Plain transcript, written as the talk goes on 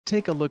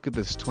Take a look at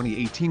this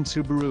 2018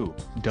 Subaru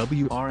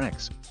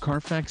WRX.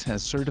 Carfax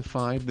has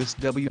certified this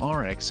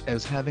WRX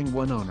as having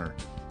one owner.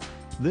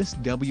 This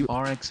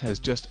WRX has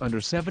just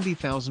under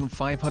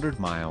 70,500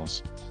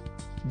 miles.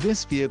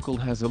 This vehicle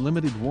has a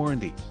limited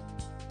warranty.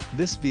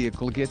 This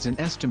vehicle gets an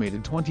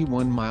estimated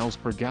 21 miles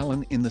per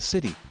gallon in the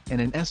city,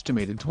 and an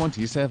estimated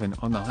 27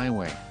 on the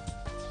highway.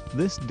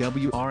 This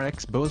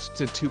WRX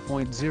boasts a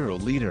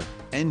 2.0-liter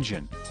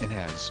engine, and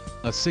has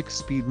a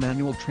 6-speed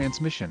manual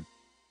transmission.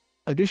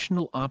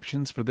 Additional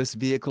options for this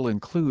vehicle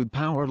include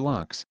power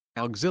locks,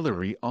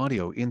 auxiliary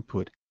audio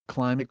input,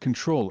 climate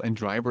control and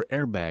driver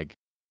airbag.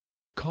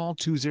 Call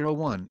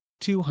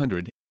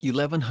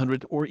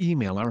 201-200-1100 or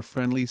email our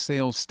friendly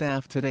sales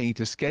staff today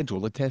to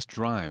schedule a test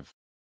drive.